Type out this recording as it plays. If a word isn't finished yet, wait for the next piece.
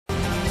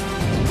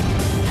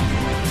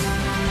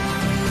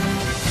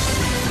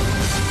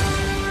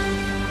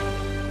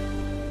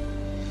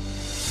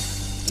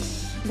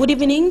Good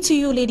evening to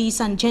you, ladies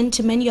and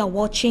gentlemen. You are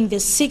watching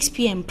the 6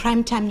 p.m.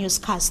 primetime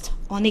newscast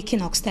on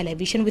Equinox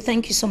Television. We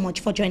thank you so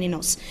much for joining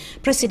us.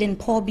 President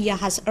Paul Biya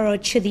has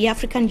urged the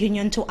African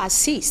Union to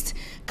assist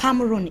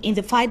Cameroon in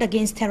the fight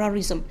against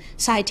terrorism,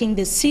 citing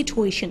the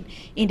situation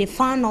in the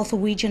far north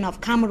region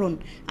of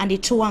Cameroon and the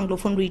two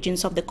Anglophone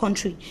regions of the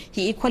country.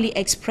 He equally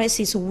expressed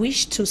his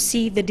wish to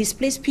see the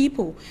displaced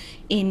people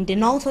in the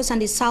northwest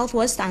and the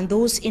southwest and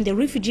those in the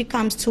refugee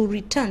camps to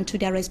return to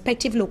their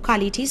respective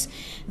localities.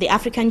 The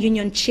African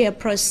Union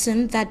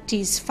chairperson, that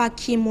is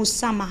Faki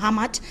Musa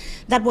Mahamat,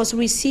 that was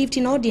received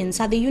in audience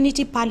at the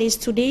Unity Palace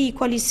today,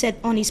 equally said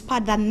on his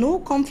part that no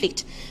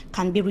conflict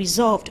can be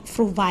resolved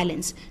through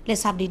violence.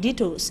 Let's have the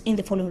details in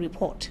the following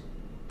report.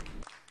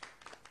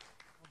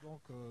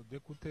 Donc,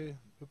 d'écouter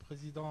le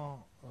président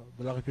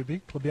de la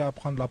République pour bien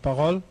prendre la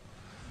parole.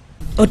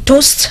 A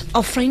toast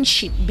of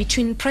friendship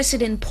between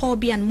President Paul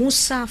Biya and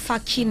Musa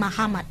Faki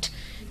Mahamat,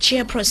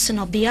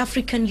 chairperson of the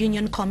African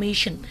Union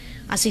Commission,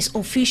 as his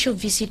official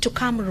visit to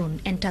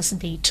Cameroon enters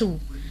day 2.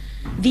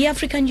 The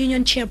African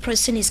Union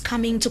chairperson is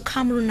coming to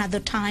Cameroon at the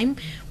time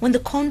when the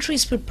country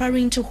is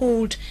preparing to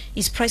hold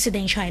its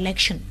presidential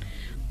election.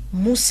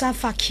 Musa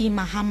Faki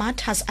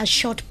Mahamat has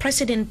assured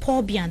President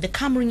Paul Biya and the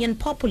Cameroonian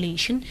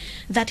population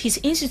that his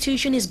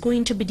institution is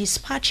going to be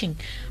dispatching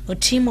a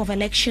team of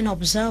election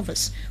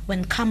observers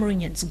when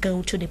Cameroonians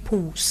go to the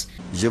polls.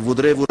 Je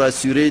voudrais vous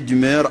rassurer du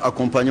meilleur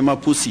accompagnement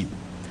possible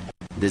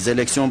des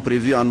élections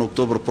prévues en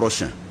octobre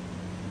prochain.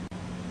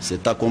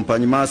 Cet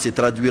accompagnement se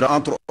traduira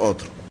entre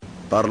autres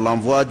par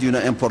l'envoi d'une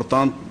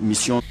importante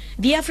mission.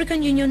 The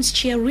African Union's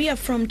chair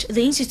reaffirmed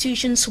the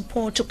institution's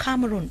support to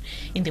Cameroon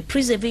in the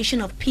preservation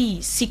of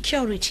peace,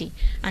 security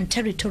and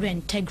territorial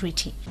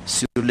integrity.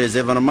 Sur les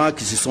événements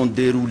qui se sont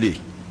déroulés,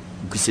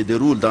 qui se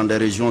déroulent dans les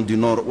régions du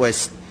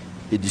nord-ouest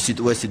et du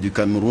sud-ouest du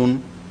Cameroun,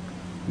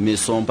 mais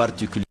sont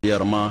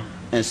particulièrement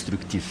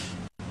instructifs.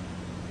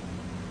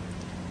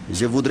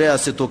 Je voudrais à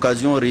cette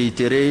occasion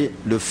réitérer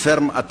le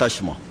ferme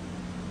attachement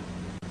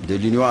de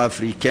l'Union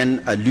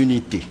africaine à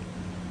l'unité,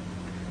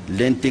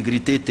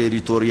 l'intégrité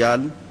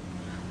territoriale,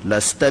 la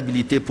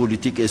stabilité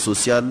politique et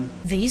sociale.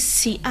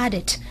 This, he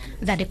added,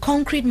 that a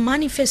concrete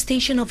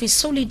manifestation of his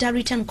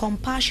solidarity and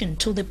compassion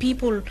to the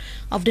people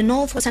of the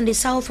northwest and the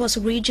southwest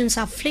regions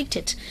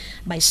afflicted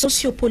by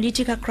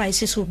socio-political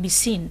crisis will be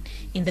seen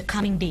in the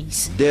coming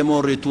days. Dès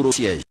mon retour au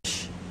siège,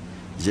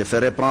 je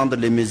ferai prendre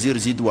les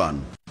mesures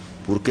idoines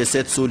pour que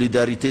cette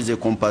solidarité et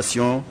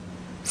compassion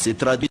se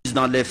traduisent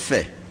dans les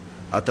faits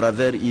à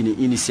travers une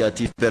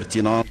initiative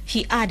pertinente.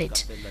 He added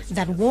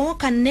that war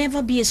can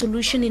never be a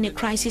solution in a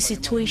crisis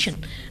situation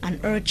and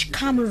urged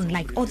Cameroon,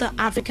 like other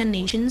African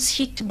nations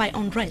hit by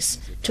unrest,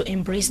 to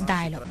embrace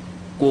dialogue.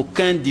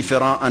 Qu'aucun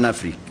différend en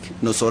Afrique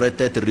ne saurait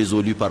être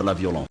résolu par la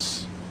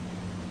violence.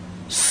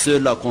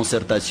 Seule la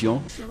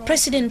concertation.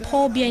 President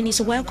Paul Biya in his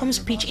welcome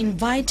speech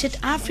invited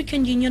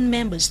African Union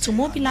members to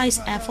mobilize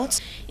efforts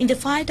in the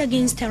fight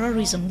against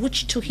terrorism,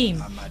 which to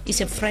him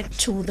is a threat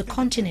to the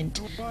continent,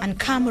 and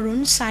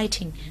Cameroon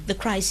citing the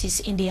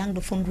crisis in the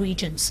Anglophone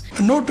regions.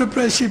 Notre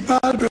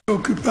principale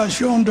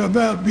préoccupation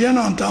demeure bien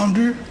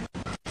entendu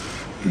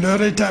le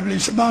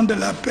rétablissement de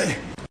la paix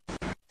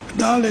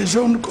dans les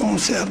zones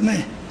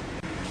concernées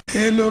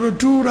et le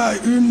retour à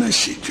une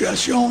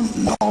situation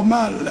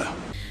normale.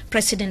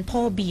 President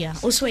Paul Biya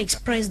also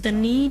expressed the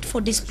need for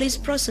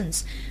displaced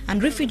persons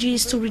and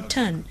refugees to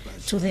return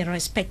to their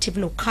respective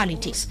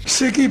localities.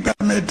 Ce qui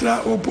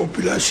permettra aux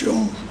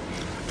populations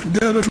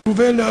de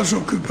retrouver leurs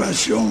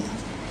occupations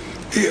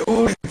et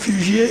aux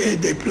réfugiés et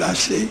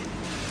déplacés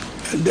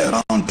de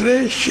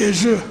rentrer chez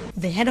eux.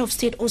 The head of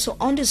state also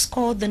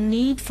underscored the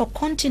need for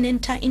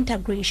continental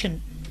integration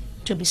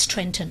to be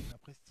strengthened.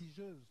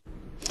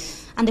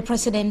 And the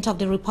President of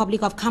the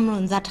Republic of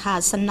Cameroon that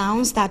has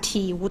announced that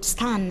he would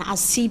stand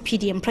as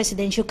CPDM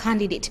presidential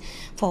candidate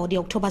for the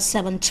October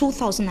 7,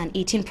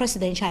 2018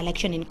 presidential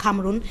election in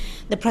Cameroon.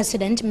 The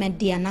President made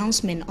the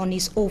announcement on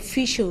his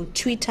official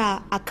Twitter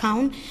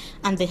account,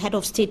 and the head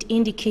of state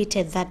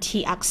indicated that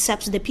he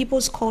accepts the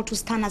people's call to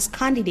stand as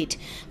candidate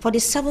for the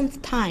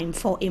 7th time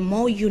for a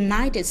more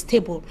united,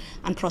 stable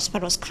and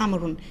prosperous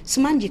Cameroon.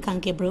 Sumanjikan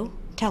Gabriel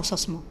tells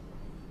us more.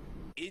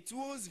 It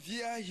was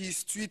via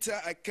his Twitter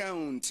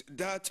account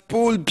that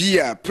Paul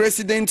Biya,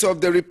 President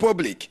of the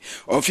Republic,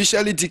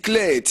 officially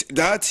declared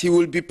that he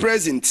will be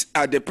present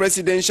at the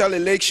presidential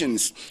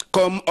elections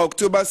come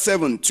October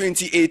 7,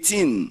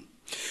 2018.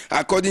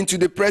 According to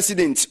the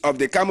President of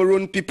the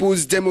Cameroon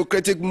People's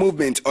Democratic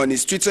Movement on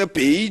his Twitter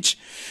page,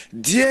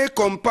 "Dear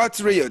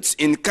compatriots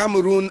in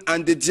Cameroon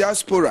and the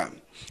diaspora,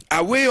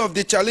 aware of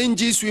the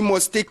challenges we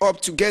must take up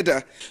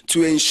together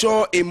to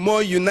ensure a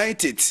more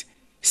united,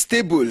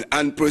 stable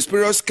and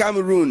prosperous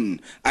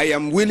Cameroon, I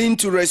am willing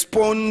to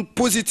respond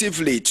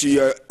positively to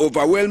your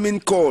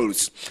overwhelming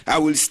calls. I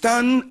will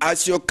stand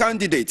as your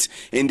candidate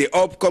in the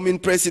upcoming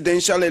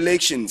presidential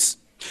elections.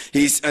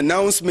 His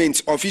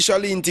announcement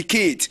officially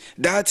indicates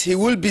that he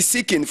will be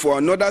seeking for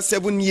another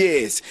 7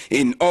 years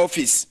in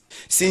office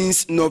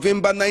since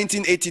November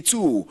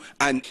 1982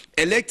 and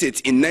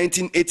elected in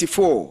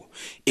 1984.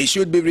 It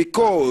should be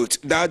recalled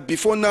that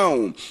before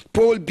now,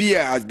 Paul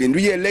Biya has been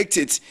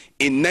re-elected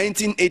in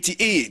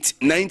 1988,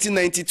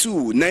 1992,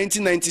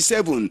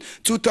 1997,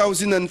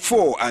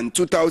 2004 and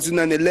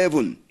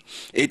 2011.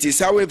 It is,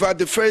 however,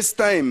 the first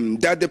time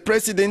that the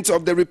President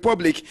of the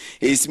Republic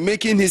is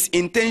making his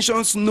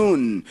intentions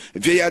known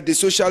via the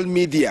social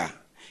media.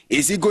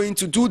 Is he going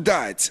to do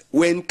that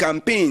when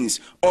campaigns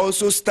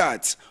also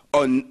start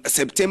on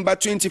September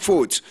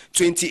 24th,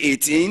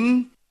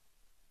 2018?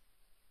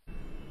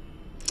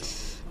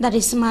 That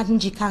is Martin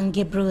Jikan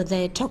Gebru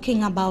there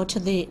talking about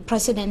the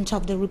President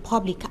of the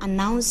Republic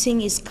announcing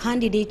his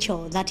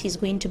candidature that he's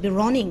going to be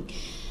running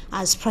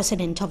as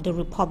President of the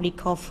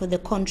Republic of the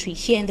country.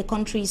 Here in the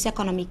country's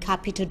economic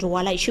capital,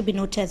 Douala, it should be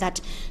noted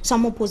that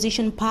some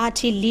opposition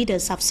party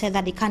leaders have said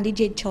that the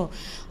candidature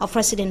of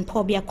President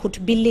Paul Biya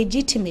could be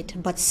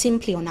legitimate but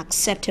simply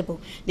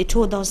unacceptable. They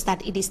told us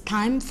that it is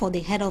time for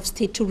the head of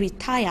state to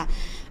retire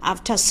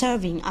after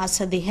serving as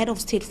the head of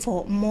state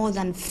for more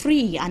than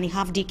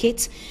 3.5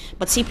 decades.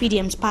 But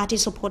CPDM's party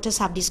supporters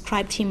have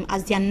described him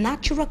as their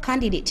natural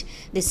candidate.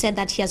 They said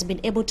that he has been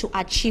able to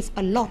achieve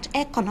a lot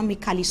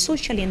economically,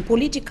 socially and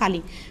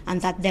politically,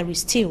 and that there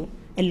is still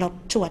a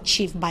lot to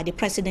achieve by the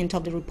President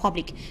of the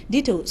Republic.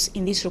 Details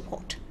in this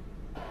report.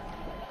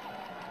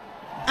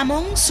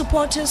 Among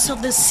supporters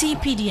of the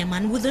CPDM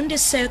and within the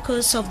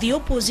circles of the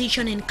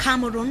opposition in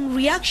Cameroon,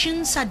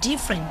 reactions are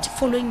different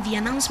following the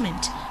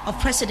announcement of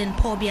President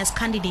Paul Biya's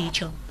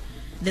candidature.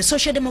 The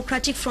Social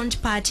Democratic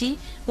Front Party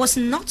was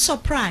not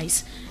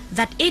surprised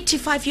that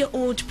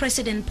 85-year-old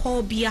President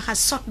Paul Biya has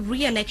sought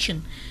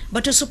re-election,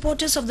 but to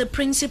supporters of the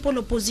principal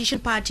opposition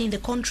party in the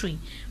country,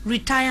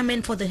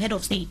 retirement for the head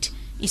of state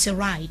is a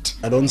right.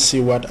 I don't see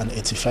what an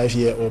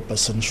 85-year-old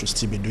person should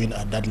still be doing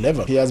at that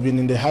level. He has been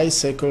in the high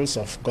circles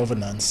of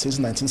governance since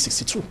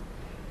 1962.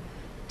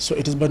 So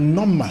it is but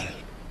normal.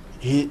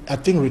 I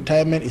think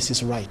retirement is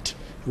his right.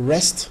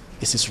 Rest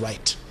is his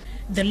right.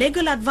 The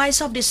legal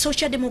advisor of the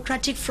Social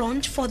Democratic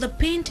Front further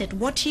painted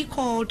what he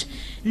called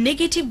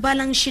negative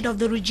balance sheet of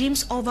the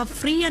regime's over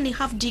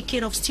 3.5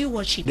 decades of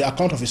stewardship. The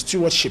account of his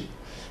stewardship.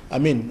 I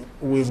mean,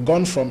 we've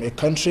gone from a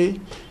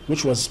country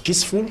which was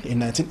peaceful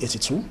in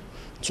 1982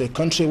 to a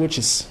country which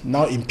is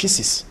now in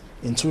pieces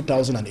in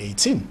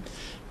 2018.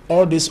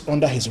 All this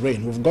under his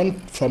reign. We've gone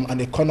from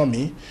an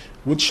economy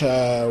which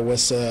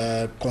was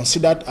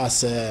considered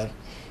as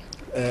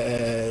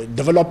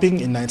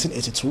developing in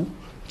 1982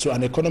 to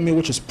an economy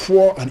which is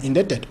poor and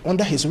indebted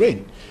under his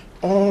reign.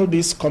 All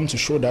this come to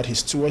show that his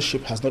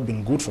stewardship has not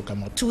been good for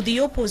Cameroon. To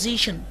the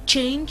opposition,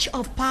 change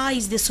of power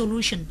is the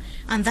solution,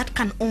 and that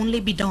can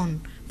only be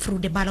done through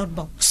the ballot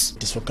box.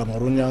 It is for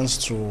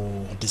Cameroonians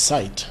to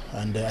decide,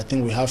 and I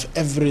think we have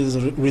every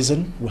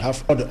reason, we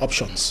have all the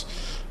options.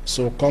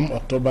 So come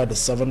October the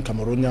 7th,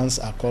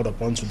 Cameroonians are called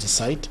upon to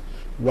decide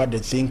what they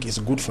think is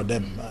good for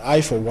them.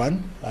 I, for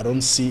one, I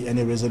don't see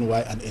any reason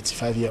why an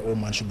 85-year-old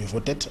man should be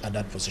voted at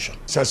that position.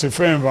 Ça se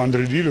fait un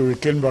vendredi, le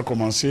week-end va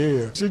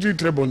commencer. C'est une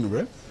très bonne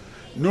nouvelle.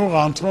 Nous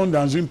rentrons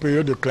dans une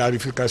période de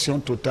clarification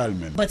totale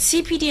même. But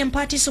CPDM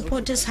party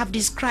supporters have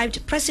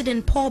described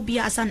President Paul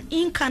Biya as an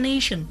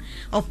incarnation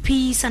of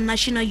peace and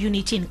national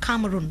unity in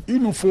Cameroon. Il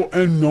nous faut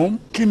un homme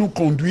qui nous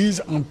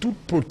conduise en toute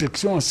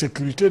protection et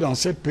sécurité dans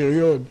cette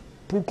période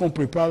pour qu'on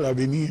prépare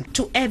l'avenir.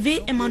 To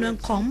Hervé Emmanuel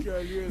Com,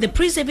 the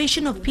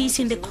preservation of peace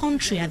in the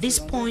country at this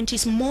point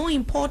is more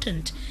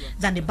important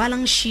than the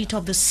balance sheet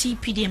of the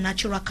CPDM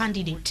natural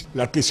candidate.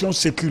 La question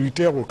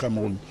sécuritaire au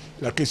Cameroun,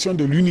 la question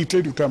de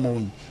l'unité du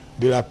Cameroun,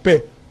 de la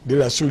paix, de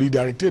la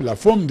solidarité, de la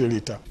forme de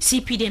l'État.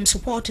 CPDM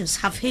supporters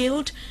have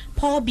hailed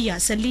Paul Biya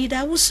as a leader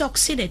who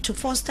succeeded to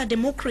foster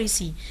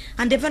democracy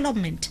and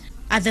development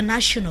at the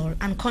national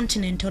and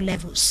continental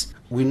levels.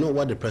 We know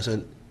what the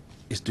president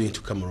is doing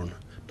to Cameroon.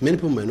 Many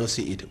people may not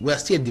see it. We are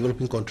still a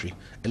developing country.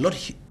 A lot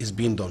is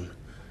being done.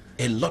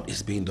 A lot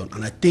is being done.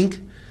 And I think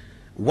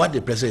what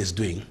the president is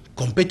doing,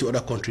 compared to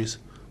other countries,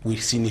 we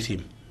still need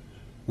him.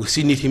 We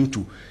still need him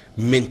to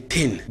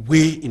maintain the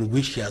way in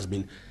which he has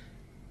been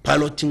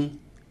piloting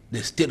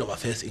the state of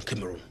affairs in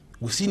Cameroon.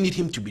 We still need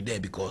him to be there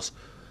because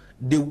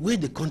the way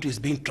the country is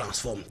being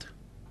transformed,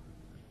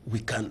 we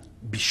can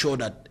be sure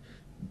that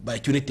by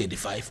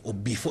 2035 or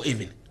before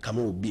even,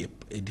 Cameroon will be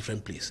a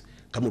different place.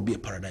 Cameroon will be a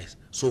paradise.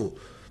 So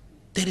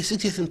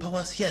 36 years in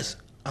power, yes.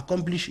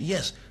 Accomplished,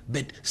 yes.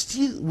 But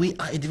still, we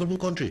are a developing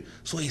country.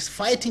 So he's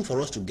fighting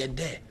for us to get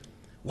there.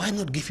 Why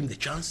not give him the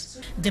chance?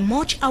 The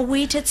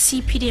much-awaited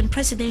CPDM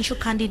presidential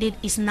candidate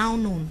is now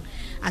known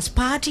as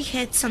party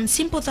heads and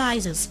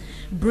sympathizers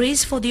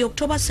brace for the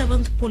October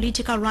 7th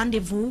political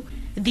rendezvous.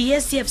 The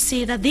SDF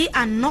say that they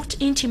are not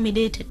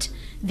intimidated.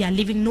 They are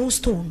leaving no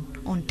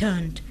stone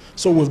unturned.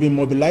 So we've been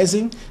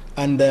mobilizing,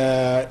 and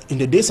in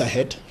the days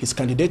ahead, his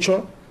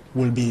candidature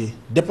will be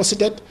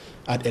deposited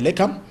at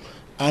Elekam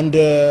and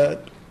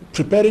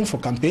preparing for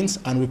campaigns,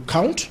 and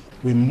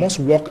we must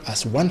work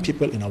as one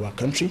people in our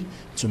country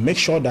to make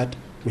sure that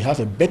we have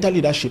a better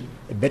leadership,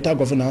 a better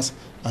governance,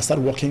 and start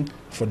working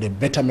for the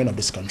betterment of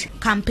this country.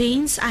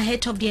 Campaigns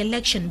ahead of the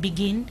election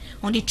begin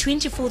on the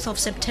 24th of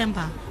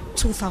September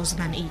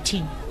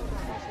 2018.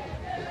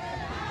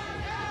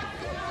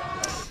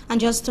 And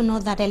just to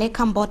note that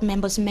ELECAM board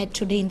members met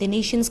today in the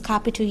nation's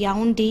capital,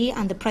 Yaoundé,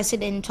 and the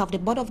president of the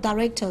board of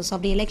directors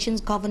of the elections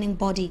governing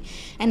body,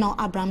 Eno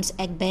Abrams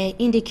Egbe,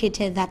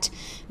 indicated that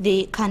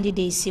the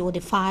candidacy or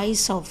the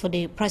files of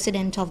the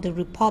president of the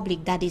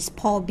republic, that is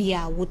Paul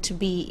Biya, would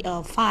be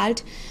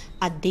filed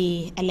at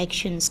the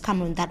elections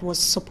Cameroon that was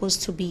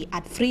supposed to be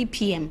at 3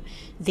 p.m.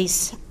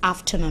 this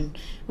afternoon.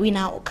 We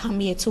now come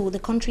here to the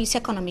country's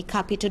economic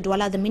capital,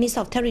 Douala. The Minister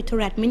of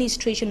Territorial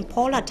Administration,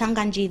 Paul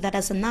Atanganji, that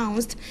has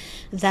announced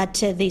that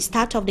the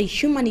start of the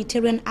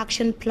humanitarian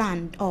action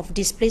plan of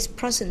displaced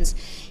persons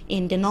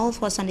in the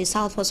northwest and the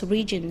southwest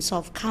regions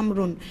of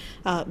Cameroon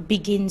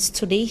begins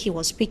today. He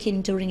was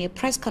speaking during a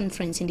press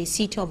conference in the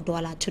city of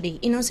Douala today.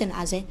 Innocent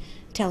Aze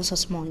tells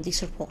us more in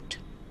this report.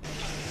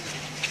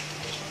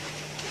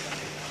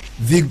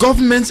 The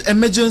government's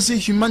emergency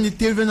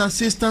humanitarian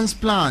assistance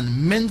plan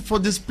meant for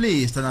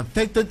displaced and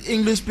affected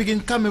English-speaking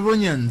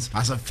Cameroonians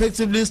has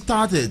effectively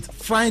started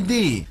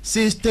Friday,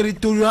 says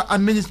Territorial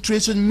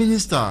Administration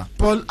Minister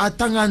Paul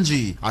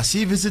Atanganji as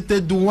he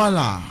visited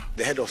Douala.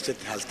 The head of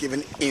state has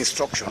given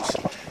instructions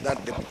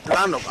that the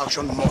plan of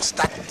action must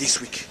start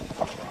this week,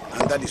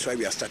 and that is why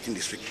we are starting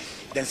this week.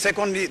 Then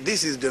secondly,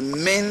 this is the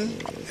main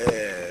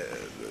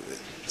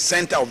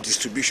center of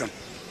distribution.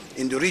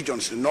 In the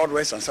regions, the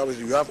northwest and southwest,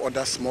 you have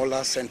other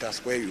smaller centers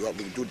where you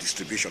do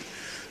distribution.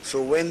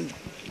 So when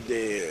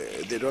they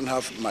don't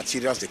have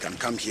materials, they can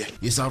come here.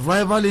 His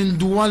arrival in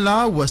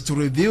Douala was to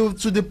reveal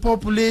to the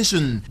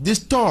population the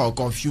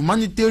stock of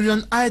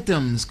humanitarian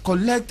items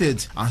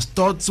collected and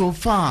stored so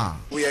far.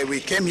 We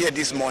came here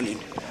this morning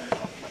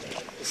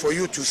for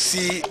you to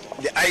see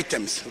the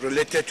items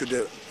related to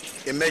the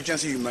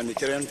emergency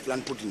humanitarian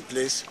plan put in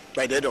place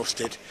by the head of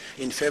state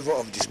in favor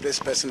of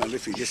displaced persons and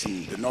refugees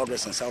in the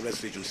northwest and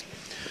southwest regions.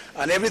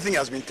 And everything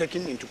has been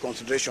taken into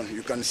consideration.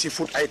 You can see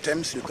food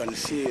items, you can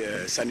see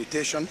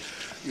sanitation,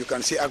 you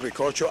can see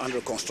agriculture and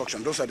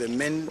reconstruction. Those are the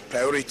main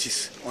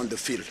priorities on the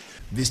field.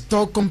 The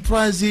stock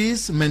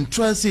comprises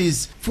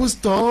mattresses,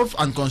 foodstuff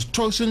and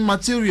construction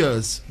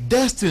materials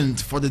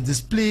destined for the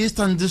displaced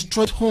and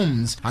destroyed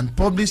homes and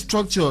public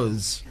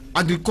structures.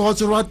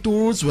 Agricultural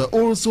tools were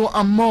also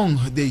among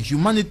the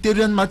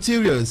humanitarian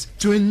materials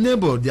to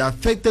enable the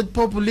affected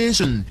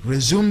population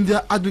resume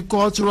their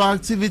agricultural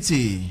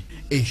activity.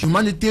 A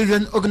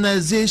humanitarian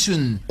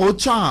organization,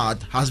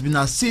 OCHAD, has been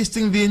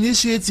assisting the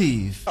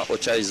initiative.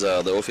 OCHA is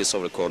the Office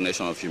of the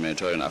Coordination of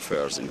Humanitarian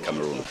Affairs in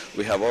Cameroon.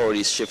 We have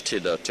already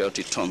shifted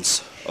 30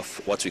 tons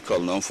of what we call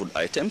non-food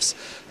items,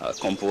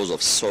 composed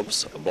of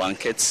soaps,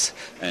 blankets,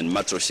 and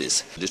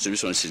mattresses.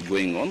 Distribution is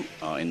going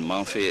on in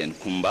Manfé and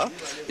Kumba.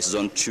 It's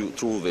done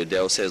through the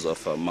dioceses of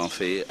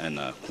Manfé and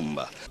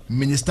Kumba.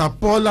 Minister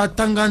Paul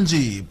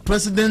Atanganji,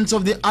 president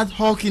of the Ad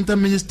Hoc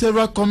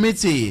Interministerial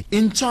Committee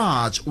in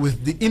charge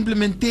with the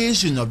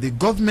implementation of the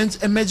government's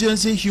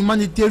emergency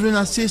humanitarian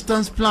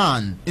assistance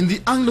plan in the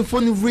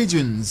Anglophone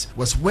regions,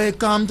 was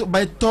welcomed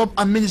by top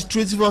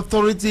administrative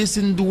authorities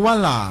in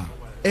Douala.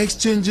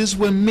 Exchanges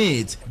were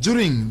made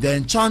during the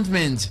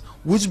enchantment,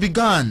 which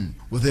began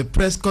with a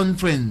press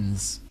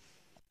conference.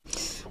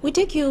 We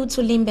take you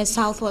to Limbe,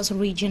 southwest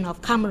region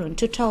of Cameroon,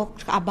 to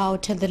talk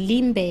about the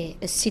Limbe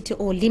city,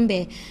 or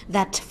Limbe,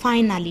 that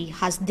finally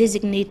has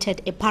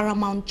designated a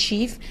paramount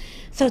chief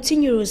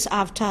 13 years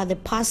after the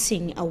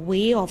passing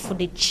away of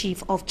the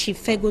Chief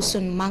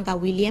Ferguson Manga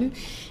William.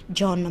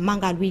 John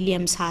Manga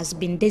Williams has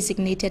been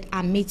designated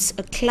amidst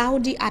a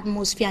cloudy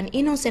atmosphere. And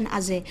Innocent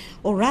Aze,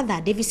 or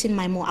rather Davison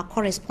Maimo, a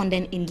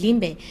correspondent in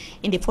Limbe,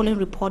 in the following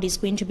report is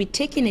going to be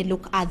taking a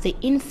look at the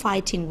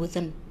infighting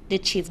within the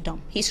chiefdom.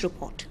 His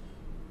report.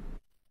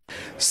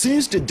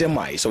 Since the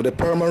demise of the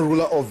paramount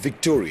ruler of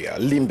Victoria,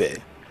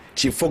 Limbe,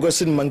 Chief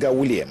Ferguson Manga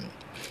William,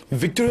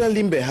 Victoria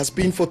Limbe has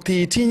been for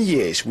 13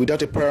 years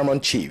without a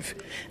paramount chief,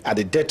 at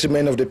the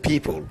detriment of the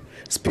people,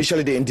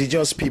 especially the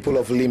indigenous people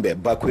of Limbe,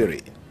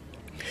 Bakweri.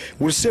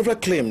 With several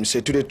claims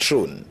to the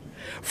throne,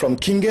 from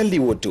King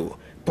Liwoto,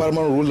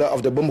 paramount ruler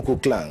of the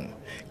Bomoko clan,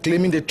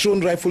 claiming the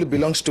throne rightfully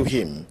belongs to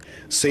him,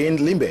 saying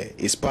Limbe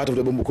is part of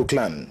the Bomoko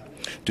clan,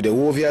 to the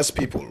Wovias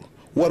people,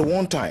 who at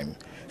one time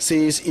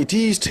says it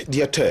is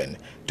their turn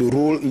to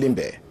rule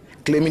Limbe,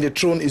 claiming the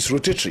throne is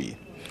rotatory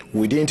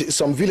within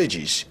some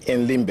villages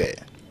in Limbe.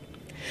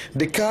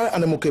 The Kar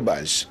and the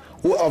Mokebas,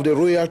 who are of the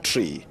royal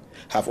tree,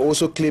 have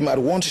also claimed at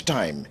one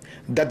time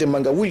that the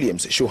Manga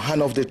Williams should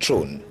hand off the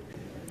throne,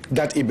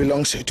 that it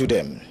belongs to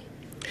them,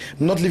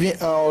 not leaving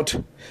out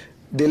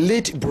the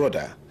late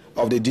brother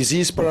of the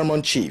deceased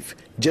paramount chief,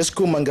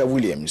 Jesco Manga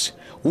Williams,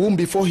 whom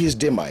before his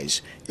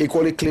demise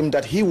equally claimed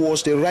that he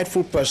was the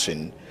rightful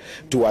person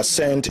to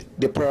ascend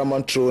the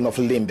paramount throne of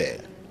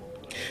Limbe.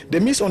 The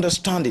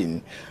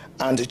misunderstanding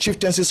and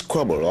chieftaincy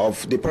squabble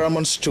of the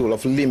paramount stool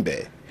of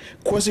Limbe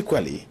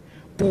consequently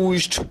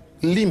pushed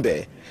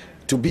Limbe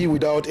to be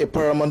without a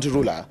paramount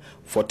ruler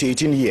for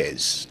 13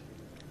 years.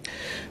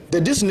 The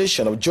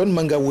designation of John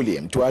Manga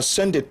William to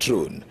ascend the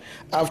throne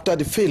after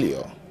the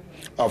failure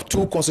of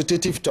 2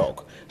 consecutive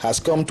talks has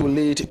come to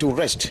lay to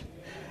rest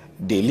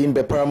the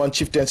Limbe Paramount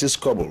Chieftaincy's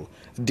squabble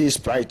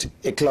despite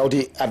a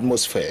cloudy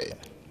atmosphere.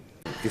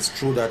 It's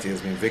true that it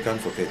has been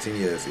vacant for 13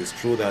 years. It's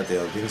true that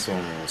there have been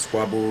some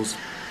squabbles.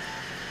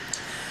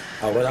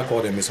 I would rather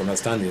call them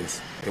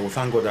misunderstandings. We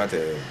thank God that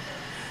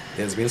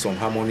there's been some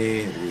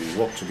harmony. We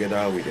work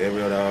together with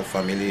every other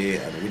family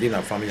and within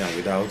our family and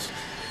without.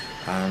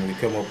 And we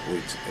came up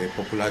with a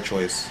popular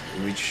choice,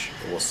 which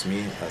was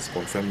me, as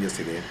confirmed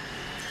yesterday.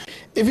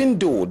 Even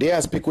though there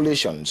are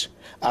speculations,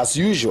 as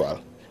usual,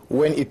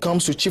 when it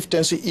comes to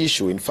chieftaincy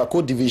issue in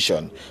Fako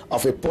division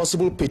of a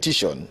possible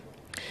petition,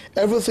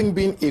 everything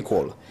being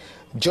equal,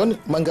 John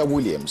Manga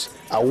Williams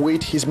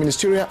await his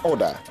ministerial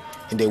order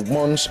in the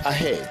months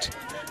ahead,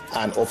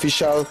 an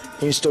official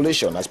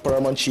installation as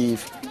Paramount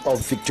Chief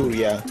of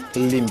Victoria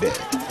Limbe.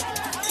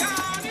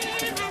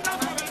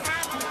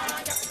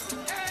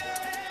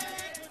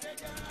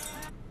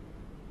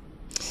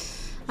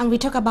 And we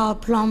talk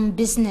about plum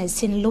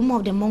business in Lum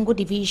of the Mongo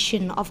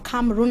division of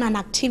Cameroon, an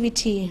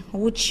activity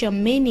which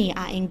many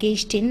are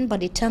engaged in, but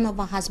the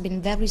turnover has been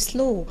very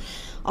slow.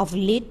 Of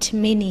late,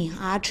 many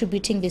are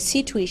attributing the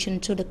situation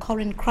to the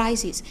current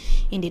crisis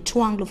in the 2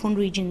 Anglophone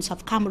regions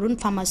of Cameroon.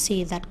 Farmers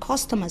say that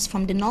customers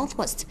from the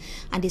northwest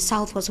and the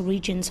southwest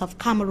regions of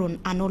Cameroon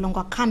are no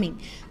longer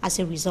coming as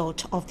a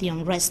result of the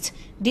unrest.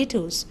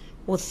 Details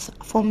with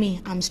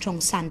Fomi Armstrong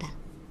Sander.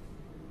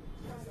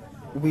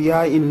 We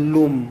are in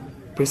Lum,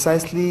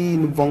 precisely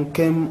in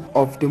Vonkem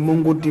of the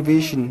Mongo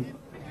division,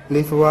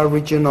 littoral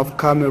region of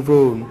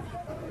Cameroon.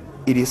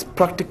 It is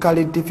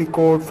practically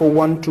difficult for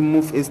one to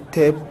move a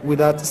step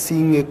without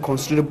seeing a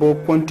considerable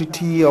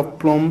quantity of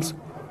plums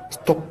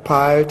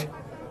stockpiled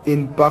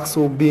in bags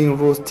or being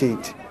roasted.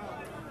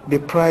 The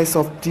price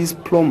of these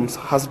plums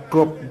has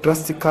dropped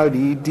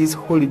drastically this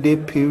holiday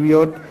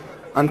period,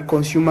 and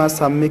consumers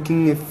are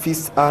making a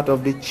feast out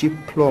of the cheap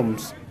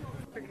plums.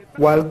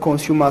 While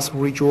consumers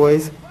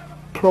rejoice,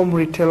 plum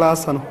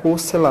retailers and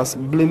wholesalers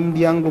blame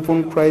the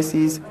Anglophone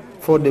crisis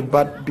for the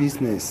bad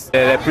business.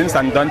 Les prix ne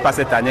s'en donnent pas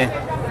cette année.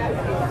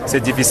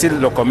 C'est difficile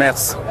le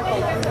commerce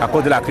à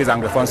cause de la crise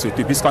anglophone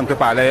surtout, puisqu'on ne peut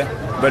pas aller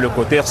vers le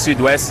côté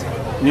sud-ouest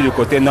ni le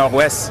côté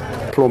nord-ouest.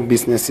 Plum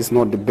business is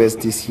not the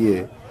best this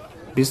year.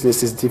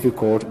 Business is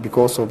difficult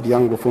because of the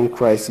Anglophone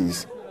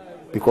crisis.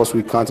 Because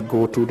we can't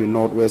go to the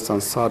northwest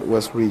and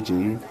southwest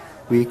region,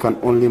 we can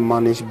only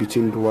manage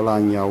between Douala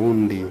and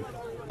Yaoundé.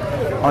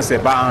 On se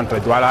bat entre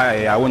Douala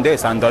et Yaoundé,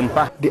 ça ne donne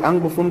pas. The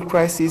Anglophone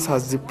crisis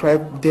has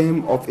deprived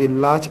them of a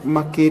large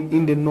market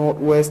in the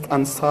northwest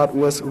and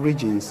southwest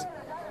regions.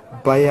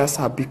 Buyers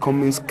are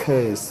becoming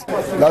scarce.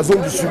 La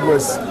zone du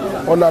sud-ouest,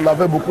 on en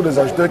avait beaucoup des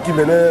acheteurs qui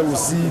venaient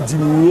aussi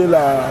diminuer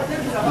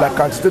la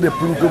quantité de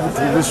plumes que vous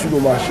trouvez sur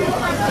le marché,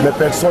 mais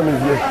personne ne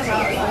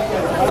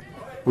vient.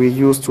 We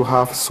used to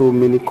have so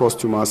many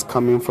customers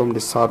coming from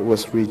the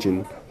southwest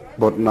region,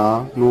 but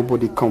now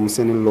nobody comes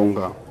any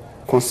longer.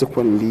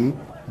 Consequently,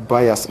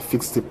 buyers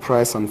fix the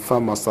price and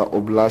farmers are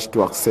obliged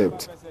to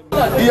accept.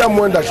 Il y a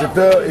moins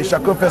d'acheteurs et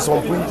chacun fait son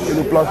prix et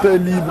le planteur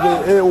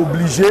libre est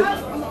obligé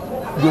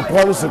de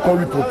prendre ce qu'on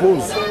lui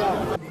propose.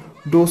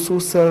 Those who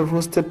sell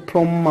roasted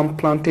plum and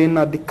plantain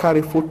at the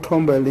Carrefour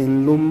Tumble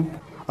in Lum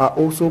are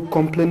also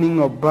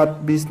complaining of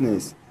bad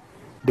business.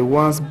 The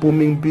once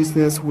booming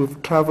business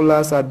with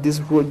travelers at this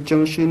road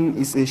junction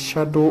is a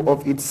shadow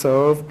of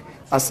itself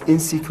as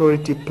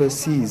insecurity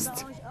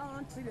persists.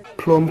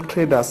 Plum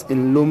traders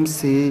in Lum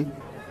say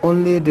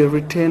only the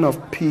return of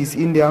peace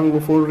in the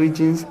Anglophone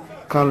regions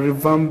can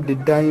revamp the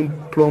dying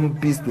plum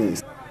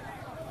business.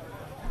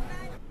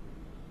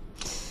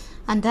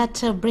 And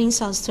that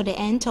brings us to the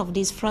end of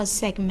this first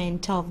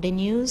segment of the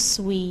news.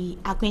 We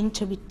are going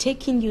to be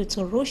taking you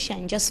to Russia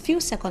in just a few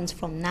seconds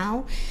from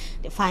now.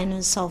 The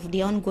finals of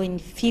the ongoing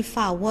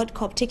FIFA World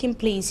Cup taking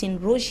place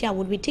in Russia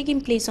will be taking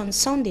place on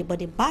Sunday, but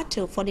the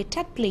battle for the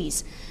 3rd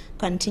place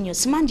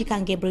continues. Manjika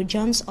and Gabriel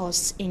joins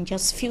us in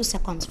just a few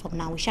seconds from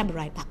now. We shall be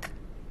right back.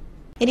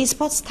 It is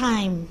sports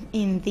time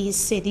in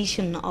this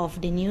edition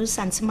of the news,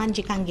 and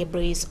Manjika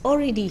Gabriel is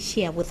already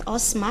here with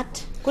us.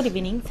 Matt, good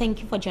evening.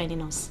 Thank you for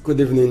joining us.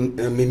 Good evening,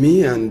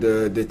 Mimi, and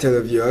the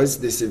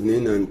televiewers this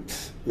evening. And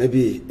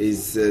maybe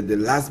it's the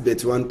last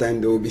bet one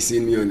time they will be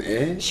seeing me on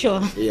air.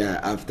 Sure.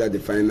 Yeah, after the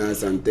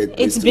finals and 3rd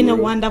place. It's been a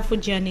wonderful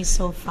journey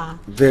so far.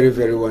 Very,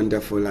 very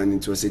wonderful,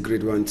 and it was a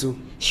great one too.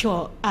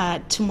 Sure.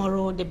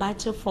 Tomorrow, the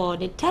battle for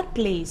the 3rd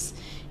place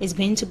is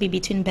going to be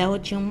between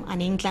Belgium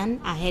and England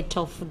ahead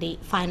of the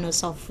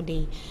finals of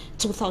the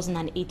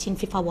 2018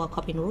 FIFA World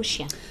Cup in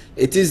Russia.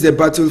 It is the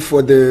battle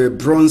for the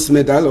bronze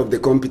medal of the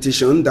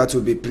competition, competition that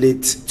will be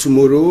played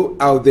tomorrow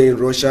out there in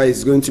Russia.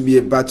 Is going to be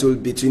a battle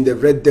between the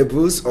Red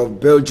Devils of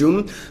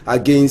Belgium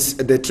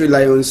against the Three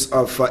Lions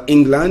of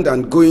England.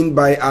 And going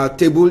by our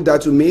table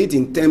that we made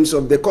in terms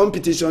of the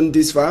competition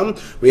this far,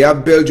 we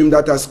have Belgium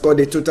that has scored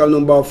a total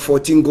number of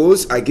 14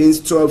 goals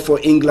against 12 for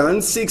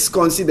England, 6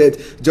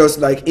 conceded just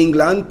like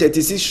England,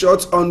 36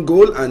 shots on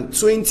goal and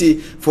 20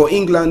 for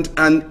England,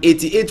 and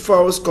 88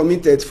 fouls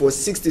committed for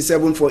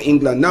 67 for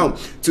England. Now,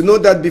 to know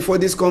that before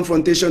this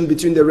confrontation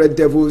between the Red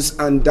Devils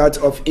and that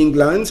of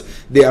England,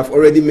 they have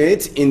already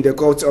met in the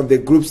course of the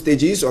group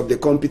stages of the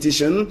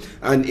competition,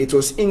 and it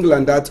was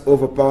England that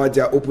overpowered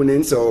their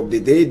opponents of the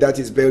day, that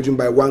is Belgium,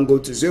 by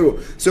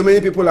 1-0. So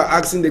many people are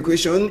asking the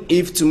question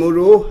if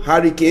tomorrow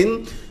Harry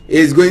Kane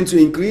is going to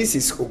increase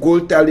his goal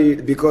tally,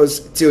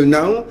 because till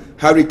now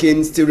Harry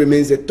Kane still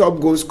remains the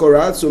top goal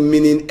scorer. So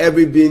meaning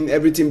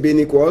everything being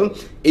equal,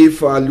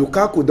 if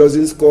Lukaku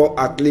doesn't score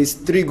at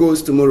least 3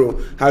 goals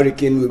tomorrow, Harry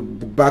Kane will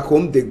back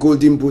home the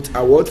Golden Boot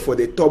award for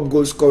the top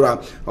goal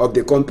scorer of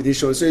the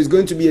competition. So it's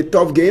going to be a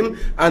tough game.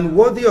 And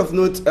worthy of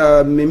note,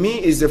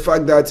 Mimi, is the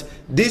fact that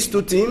these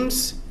two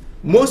teams,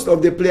 most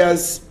of the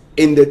players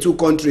in the two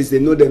countries, they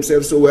know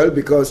themselves so well,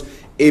 because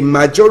a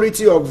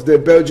majority of the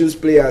Belgian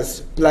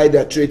players ply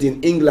their trade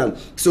in England.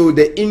 So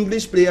the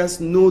English players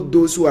know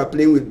those who are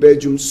playing with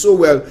Belgium so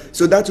well.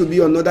 So that will be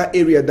another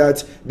area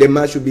that the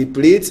match will be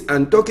played.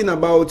 And talking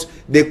about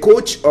the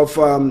coach of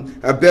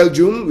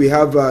Belgium, we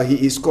have,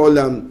 he is called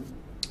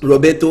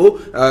Roberto.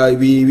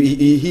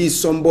 He is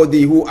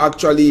somebody who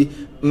actually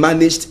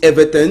managed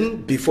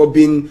Everton before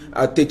being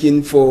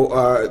taken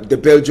for the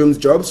Belgium's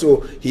job, so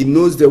he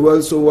knows the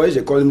world so well.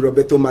 They call him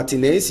Roberto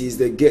Martinez. He's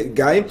the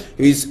guy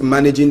who is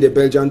managing the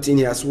Belgian team.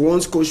 He has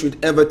once coached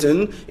with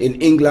Everton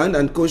in England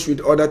and coached with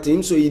other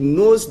teams, so he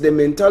knows the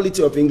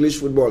mentality of English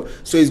football.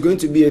 So it's going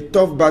to be a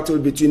tough battle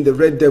between the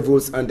Red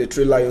Devils and the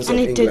Three Lions of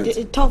England. And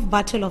a tough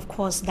battle, of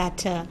course,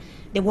 that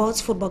the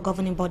World's Football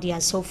Governing Body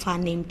has so far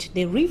named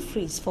the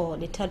referees for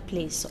the 3rd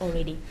place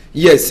already.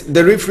 Yes,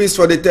 the referees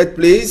for the 3rd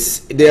place,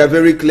 they are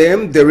very clear.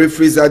 The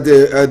referees that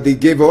they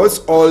gave us,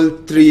 all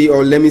 3,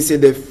 or let me say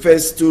the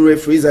first 2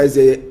 referees as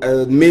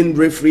a main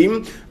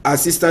referee,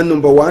 assistant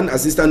number 1,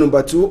 assistant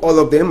number 2, all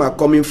of them are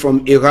coming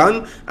from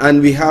Iran. And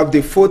we have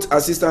the 4th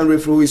assistant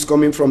referee who is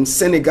coming from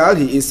Senegal.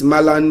 He is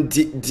Malan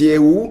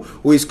Diéhou,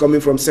 who is coming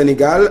from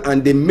Senegal.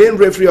 And the main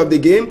referee of the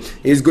game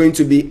is going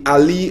to be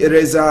Ali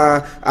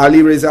Reza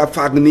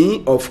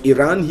Fagni of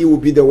Iran. He will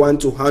be the one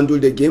to handle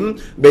the game,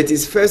 but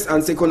his first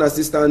and second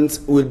assistants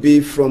will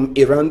be from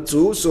Iran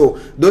too. So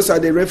those are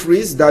the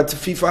referees that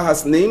FIFA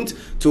has named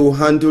to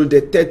handle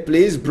the 3rd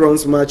place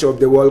bronze match of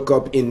the World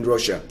Cup in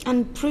Russia.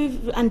 And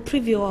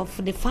preview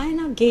of the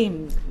final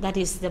game, that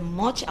is the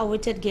much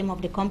awaited game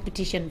of the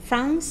competition,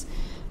 France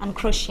and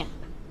Croatia.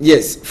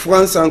 Yes,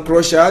 France and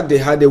Croatia, they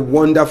had a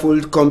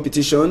wonderful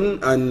competition,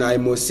 and I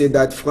must say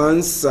that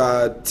France,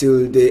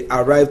 till they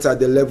arrived at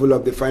the level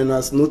of the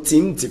finals, no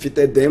team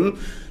defeated them.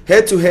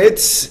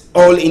 Head-to-head,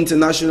 all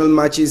international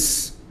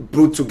matches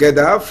brought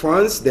together.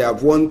 France, they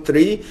have won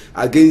 3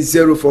 against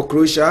 0 for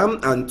Croatia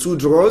and 2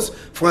 draws.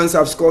 France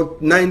have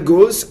scored 9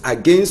 goals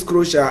against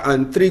Croatia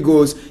and 3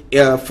 goals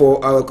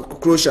for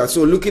Croatia.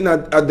 So looking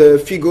at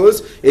the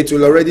figures, it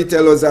will already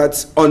tell us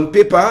that on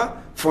paper,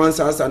 France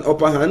has an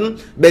upper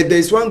hand. But there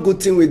is one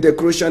good thing with the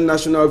Croatian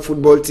national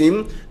football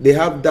team. They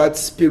have that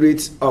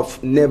spirit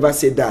of never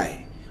say die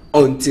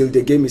until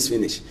the game is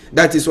finished.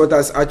 That is what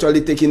has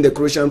actually taken the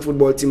Croatian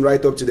football team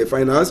right up to the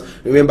finals.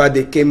 Remember,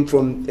 they came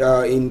from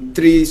in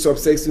 3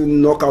 successive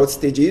knockout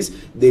stages.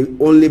 They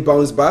only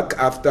bounced back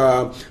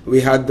after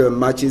we had the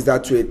matches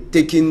that were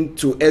taken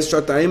to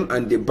extra time,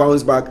 and they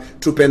bounced back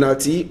through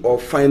penalty or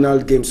final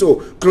game. So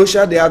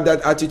Croatia, they have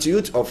that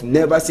attitude of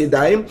never say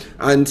die,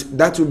 and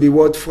that will be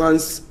what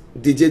France,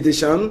 Didier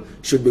Deschamps,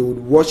 should be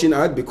watching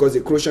at, because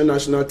the Croatian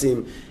national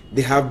team,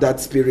 they have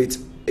that spirit,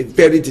 a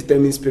very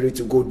determined spirit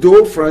to go.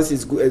 Though France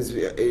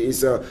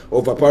is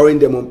overpowering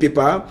them on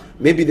paper,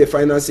 maybe the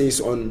final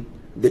says on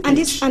the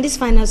pitch. And this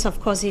finals,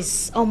 of course,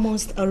 is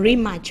almost a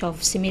rematch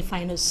of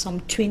semi-finals some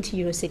 20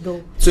 years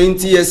ago.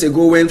 20 years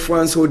ago, when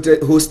France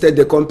hosted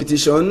the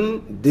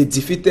competition, they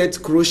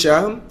defeated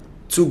Croatia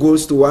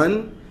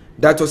 2-1.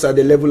 That was at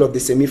the level of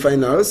the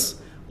semi-finals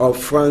of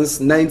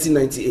France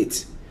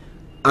 1998.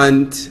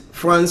 And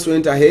France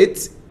went ahead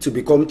to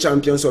become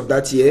champions of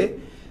that year.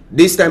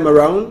 This time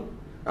around,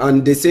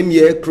 and the same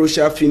year,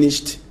 Croatia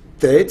finished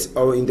 3rd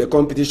or in the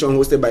competition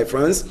hosted by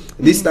France.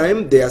 This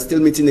time, they are still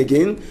meeting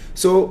again.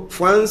 So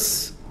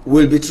France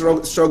will be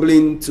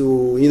struggling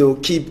to,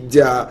 keep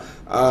their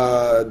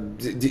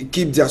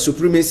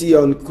supremacy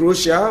on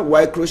Croatia,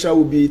 while Croatia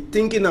will be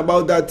thinking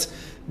about that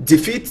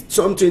defeat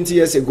some 20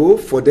 years ago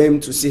for them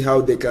to see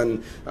how they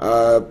can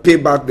pay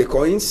back the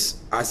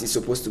coins as it's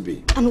supposed to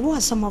be. And who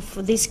are some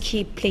of these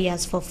key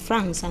players for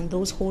France and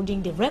those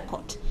holding the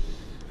record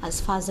as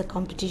far as the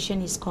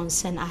competition is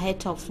concerned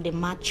ahead of the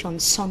match on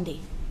Sunday?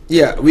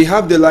 Yeah, we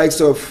have the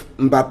likes of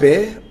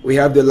Mbappe, we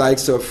have the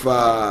likes of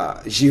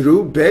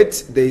Giroud,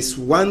 but there is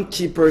one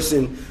key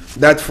person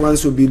that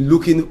France will be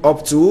looking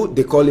up to.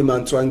 They call him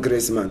Antoine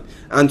Griezmann.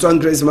 Antoine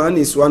Griezmann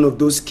is one of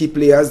those key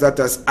players that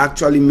has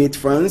actually made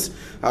France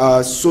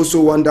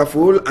so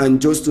wonderful.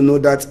 And just to know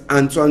that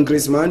Antoine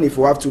Griezmann, if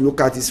we have to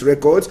look at his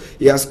records,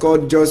 he has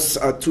scored just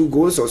 2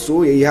 goals or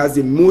so. He has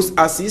the most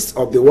assists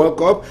of the World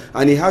Cup,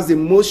 and he has the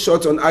most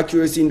shots on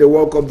accuracy in the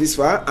World Cup this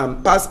far,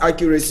 and pass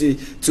accuracy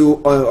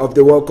of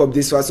the World Cup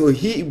this far. So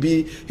he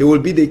will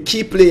be the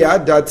key player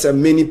that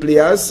many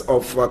players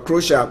of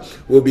Croatia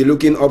will be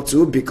looking up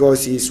to,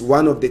 because he's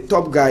one of the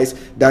top guys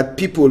that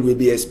people will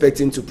be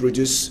expecting to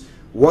produce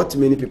what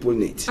many people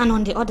need. And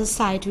on the other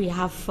side, we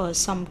have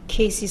some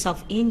cases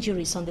of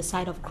injuries on the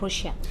side of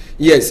Croatia.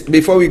 Yes,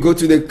 before we go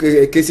to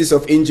the cases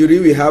of injury,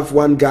 we have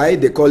one guy,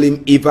 they call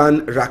him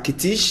Ivan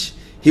Rakitic.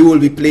 He will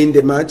be playing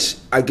the match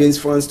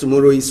against France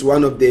tomorrow. He's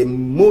one of the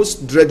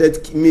most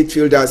dreaded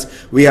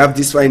midfielders we have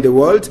this far in the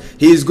world.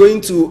 He is going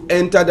to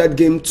enter that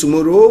game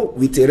tomorrow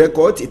with a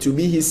record. It will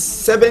be his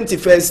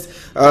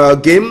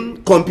 71st game,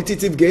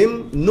 competitive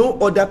game. No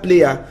other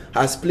player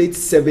has played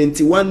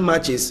 71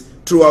 matches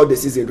throughout the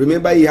season.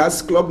 Remember, he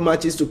has club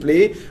matches to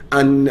play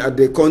and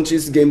the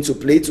country's game to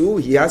play too.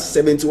 He has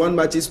 71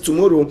 matches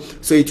tomorrow,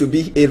 so it will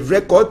be a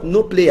record.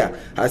 No player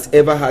has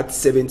ever had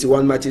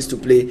 71 matches to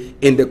play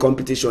in the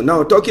competition.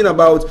 Now, talking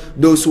about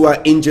those who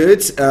are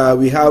injured,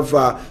 we have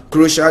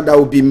Croatia that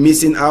will be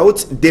missing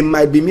out. They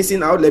might be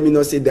missing out. Let me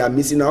not say they are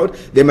missing out.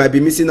 They might be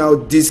missing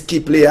out this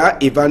key player,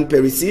 Ivan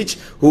Perisic,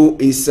 who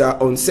is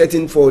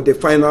uncertain for the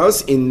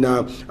finals in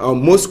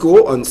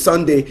Moscow on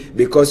Sunday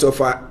because of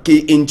a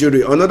key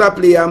injury. Another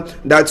player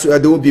that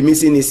they will be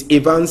missing is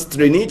Ivan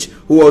Strinic,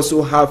 who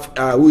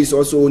is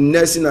also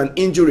nursing an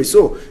injury.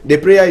 So the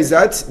prayer is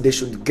that they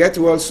should get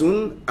well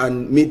soon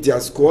and meet their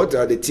squad,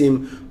 the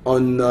team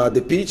on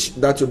the pitch.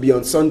 That will be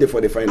on Sunday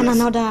for the finals.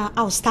 And another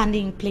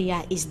outstanding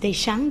player is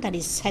Deschamps, that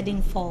is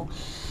heading for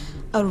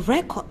a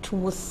record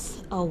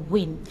with a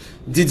win.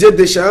 Didier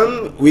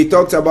Deschamps, we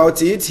talked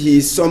about it.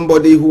 He's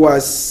somebody who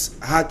has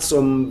had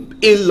some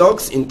ill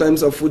lucks in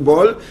terms of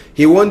football.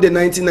 He won the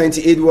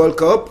 1998 World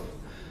Cup,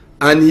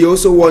 and he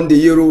also won the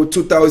Euro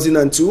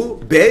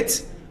 2002,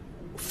 but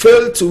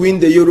failed to win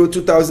the Euro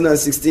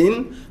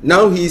 2016.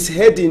 Now he's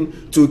heading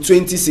to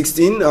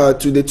 2016,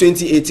 to the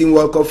 2018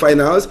 World Cup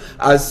finals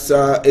as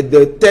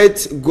the third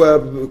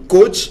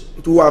coach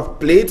who have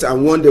played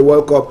and won the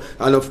World Cup,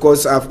 and of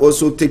course have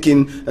also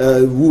taken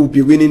who will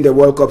be winning the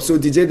World Cup. So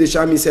Didier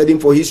Deschamps is heading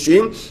for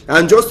history.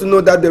 And just to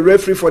know that the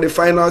referee for the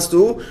finals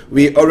too,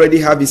 we already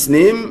have his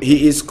name.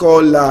 He is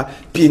called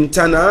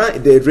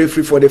Pintana, the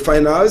referee for the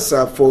finals,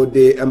 for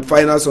the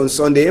finals on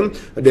Sunday.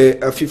 The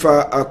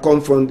FIFA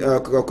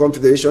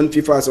Confederation,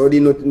 FIFA has already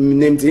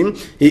named him.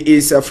 He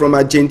is from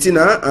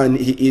Argentina, and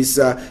he is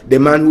the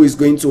man who is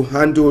going to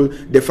handle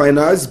the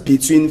finals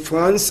between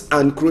France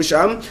and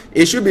Croatia.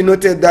 It should be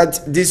noted that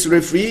this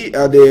referee,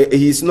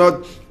 he is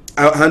not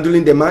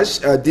handling the match,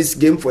 this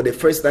game for the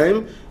first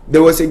time.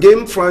 There was a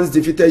game France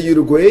defeated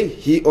Uruguay.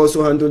 He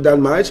also handled that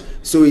match.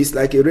 So it's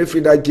like a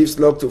referee that gives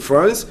luck to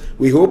France.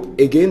 We hope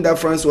again that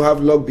France will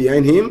have luck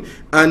behind him.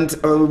 And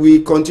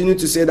we continue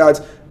to say that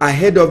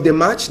ahead of the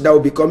match that will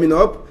be coming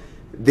up,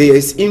 there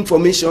is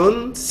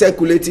information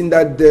circulating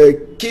that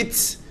the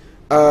kits,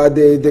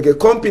 the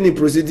company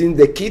proceeding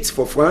the kits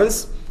for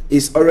France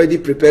is already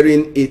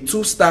preparing a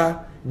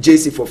 2-star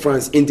jersey for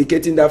France,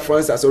 indicating that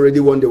France has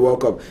already won the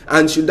World Cup.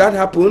 And should that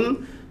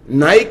happen,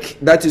 Nike,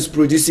 that is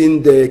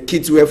producing the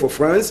kitwear for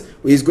France,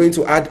 is going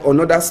to add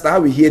another star.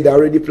 We hear they're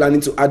already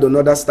planning to add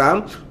another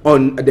star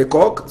on the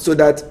cock, so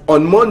that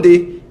on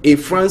Monday,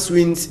 if France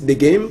wins the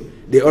game,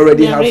 they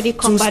already have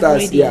 2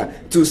 stars. Yeah,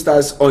 2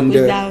 stars on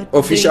the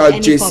official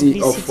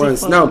jersey of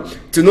France. Now,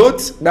 to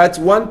note that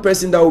one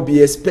person that will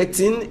be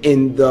expecting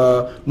in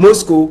the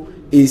Moscow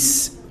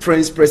is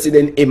French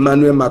President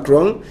Emmanuel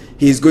Macron.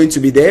 He is going to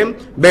be there,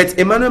 but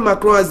Emmanuel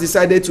Macron has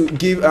decided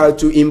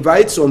to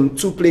invite some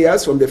 2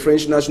 players from the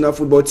French national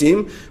football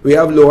team. We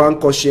have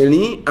Laurent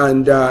Koscielny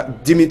and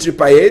Dimitri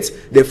Payet.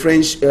 The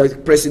French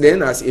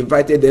president has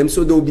invited them,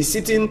 so they will be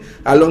sitting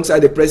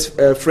alongside the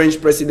French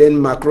President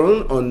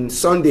Macron on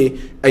Sunday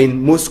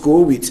in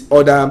Moscow with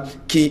other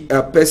key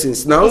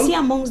persons. Now, is he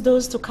amongst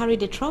those to carry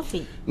the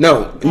trophy?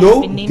 No,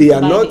 they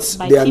are not.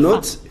 They are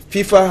not.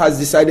 FIFA has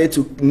decided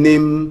to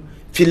name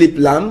Philippe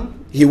Lam.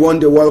 He won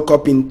the World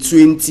Cup in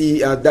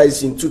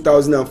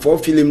 2004.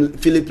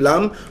 Philippe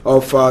Lam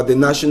of the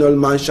National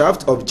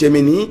Mannschaft of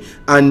Germany,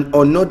 and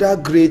another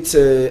great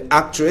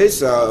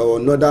actress,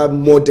 another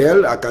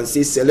model, I can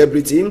say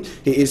celebrity.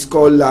 He is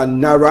called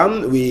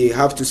Naram. We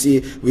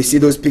see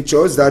those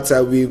pictures that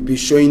we'll be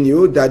showing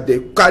you. That the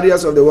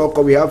carriers of the World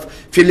Cup, we have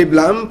Philippe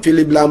Lam.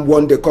 Philippe Lam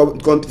won the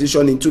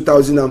competition in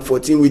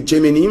 2014 with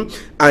Germany,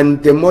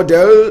 and the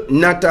model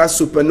Nata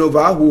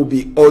Supernova, who will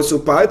be also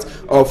part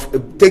of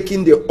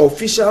taking the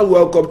official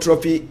World Cup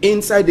trophy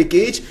inside the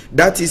cage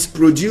that is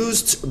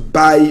produced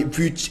by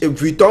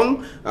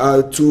Vuitton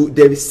to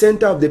the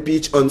center of the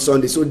pitch on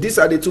Sunday. So these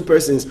are the 2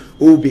 persons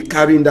who will be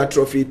carrying that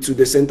trophy to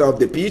the center of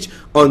the pitch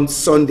on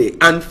Sunday.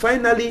 And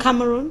finally,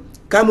 Cameroon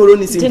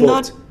is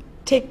involved.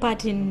 take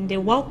part in the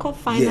World Cup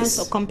finals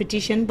or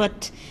competition,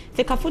 but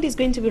Fecafoot is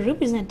going to be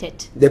represented.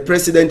 The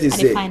president is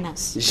there.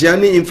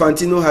 Gianni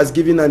Infantino has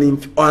given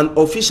an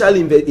official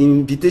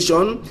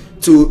invitation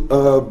to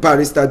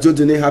Barrister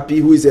Dieudonné Happy,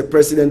 who is the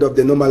president of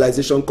the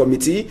Normalization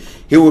Committee.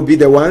 He will be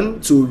the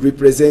one to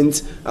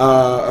represent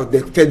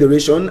the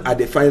federation at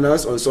the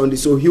finals on Sunday.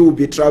 So he will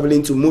be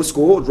traveling to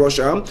Moscow,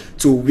 Russia,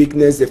 to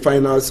witness the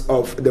finals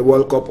of the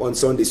World Cup on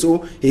Sunday.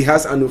 So he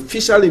has an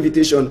official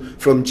invitation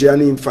from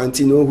Gianni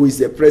Infantino, who is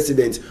the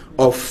president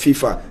of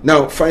FIFA.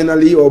 Now,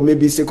 finally, or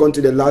maybe second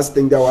to the last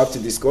thing that we'll have to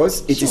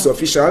discuss, it is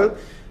official.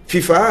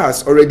 FIFA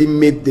has already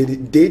made the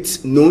date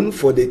known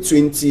for the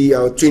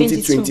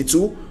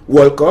 2022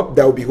 World Cup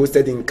that will be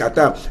hosted in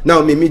Qatar.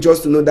 Now, Mimi,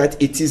 just to know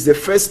that it is the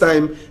first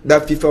time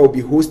that FIFA will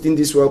be hosting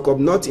this World Cup,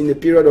 not in the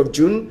period of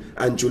June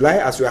and July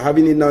as we are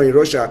having it now in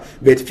Russia,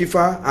 but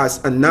FIFA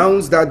has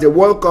announced that the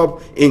World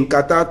Cup in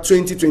Qatar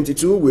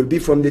 2022 will be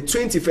from the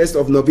 21st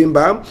of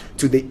November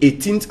to the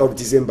 18th of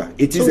December.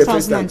 It is the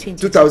first time,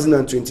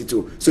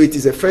 2022. So it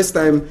is the first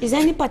time. Is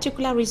there any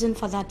particular reason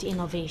for that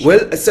innovation?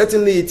 Well,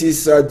 certainly it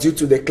is due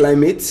to the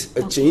climate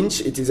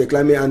change. It is a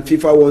climate, and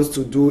FIFA wants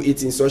to do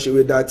it in such a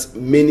way that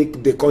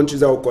the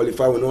countries that will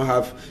qualify will not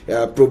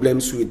have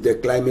problems with the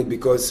climate,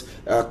 because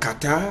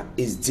Qatar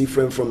is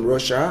different from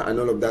Russia and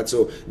all of that,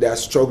 so they are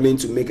struggling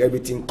to make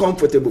everything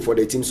comfortable for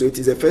the team. So it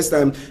is the first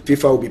time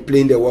FIFA will be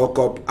playing the World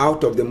Cup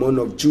out of the month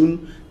of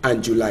June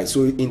and July.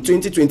 So in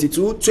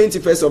 2022,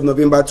 21st of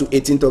November to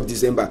 18th of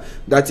December,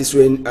 that is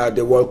when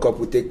the World Cup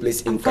will take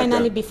place in Qatar.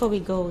 Finally, before we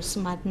go,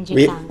 Smart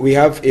Njikang, we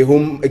have a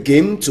home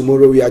game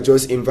tomorrow. We are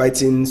just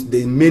inviting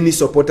the many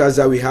supporters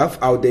that we have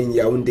out there in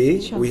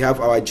Yaoundé. Sure. We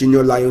have our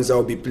junior Lions that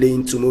will be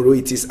playing tomorrow.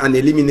 It is an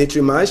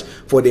eliminatory match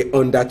for the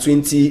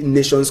Under-20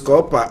 Nations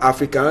Cup.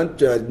 Africa,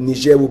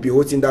 Niger will be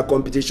hosting that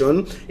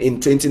competition in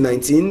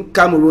 2019.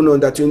 Cameroon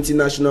Under-20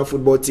 national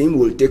football team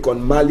will take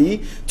on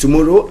Mali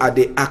tomorrow at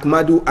the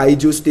Ahmadou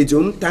Ahidjo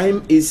Stadium.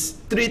 Time is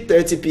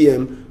 3:30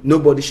 p.m.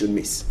 Nobody should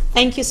miss.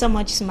 Thank you so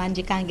much,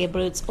 Njikang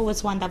Gabriel. It's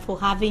always wonderful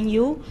having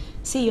you.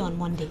 See you on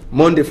Monday.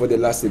 Monday for the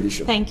last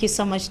edition. Thank you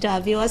so much to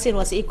our viewers. It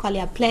was equally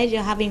a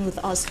pleasure having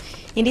with us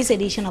in this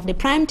edition of the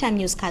Primetime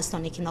Newscast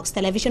on Equinox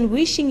Television.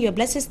 Wishing you a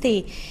blessed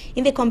day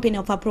in the company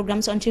of our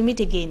programs. Until we meet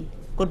again,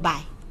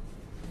 goodbye.